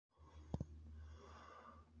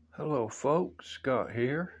Hello folks, Scott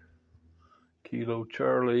here. Kilo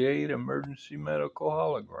Charlie 8 Emergency Medical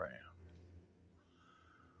Hologram.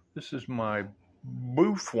 This is my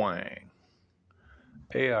Baofeng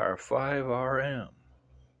AR-5RM.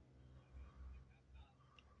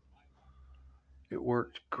 It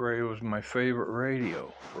worked great. It was my favorite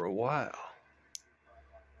radio for a while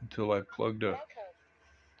until I plugged a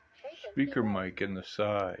speaker mic in the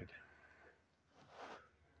side.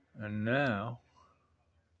 And now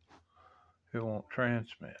it won't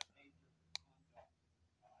transmit.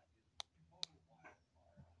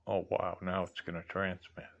 Oh wow, now it's going to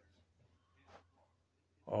transmit.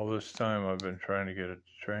 All this time I've been trying to get it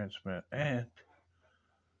to transmit, and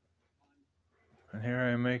here I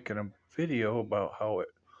am making a video about how it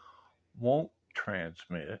won't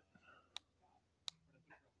transmit,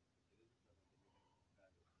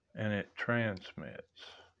 and it transmits.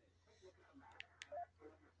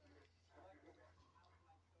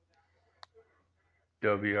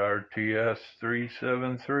 WRTS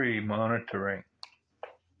 373 monitoring.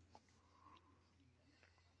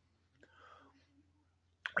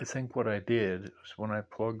 I think what I did is when I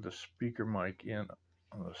plugged the speaker mic in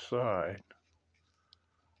on the side,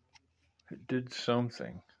 it did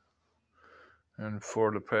something. And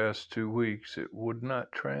for the past 2 weeks, it would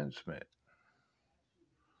not transmit.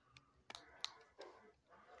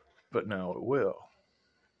 But now it will.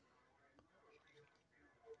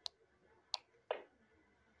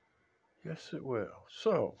 Yes, it will.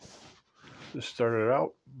 So, this started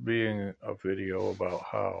out being a video about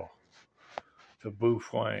how the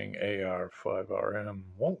Baofeng AR-5RM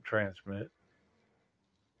won't transmit.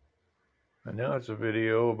 And now it's a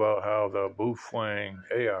video about how the Baofeng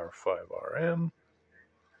AR-5RM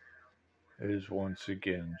is once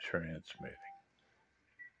again transmitting.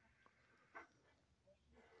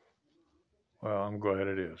 Well, I'm glad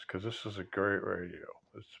it is, because this is a great radio.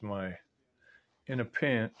 It's my, in a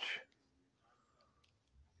pinch,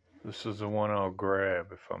 this is the one I'll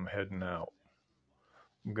grab if I'm heading out.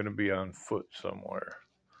 I'm going to be on foot somewhere.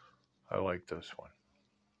 I like this one.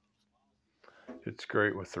 It's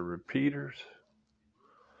great with the repeaters.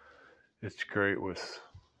 It's great with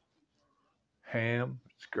ham.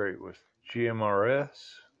 It's great with GMRS.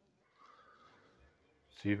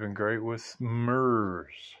 It's even great with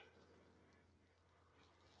MERS.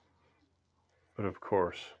 But of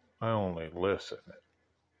course, I only listen.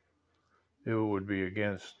 It would be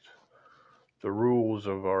against the rules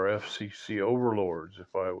of our FCC overlords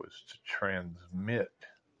if I was to transmit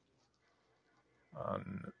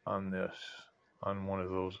on one of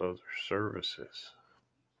those other services.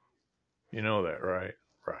 You know that, right?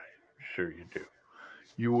 Right. Sure you do.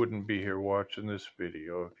 You wouldn't be here watching this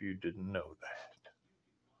video if you didn't know that.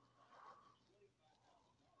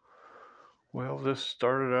 Well, this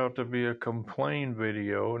started out to be a complaint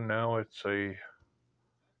video, and now it's a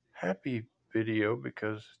happy video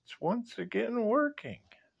because it's once again working.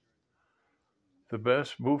 The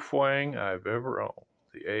best Baofeng I've ever owned,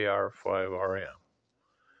 the AR-5RM,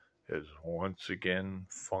 is once again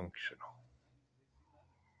functional.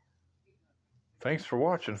 Thanks for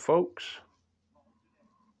watching, folks.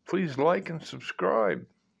 Please like and subscribe.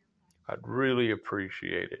 I'd really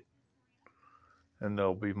appreciate it. And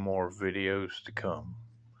there'll be more videos to come.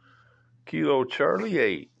 Kilo Charlie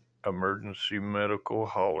 8 Emergency Medical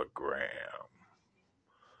Hologram.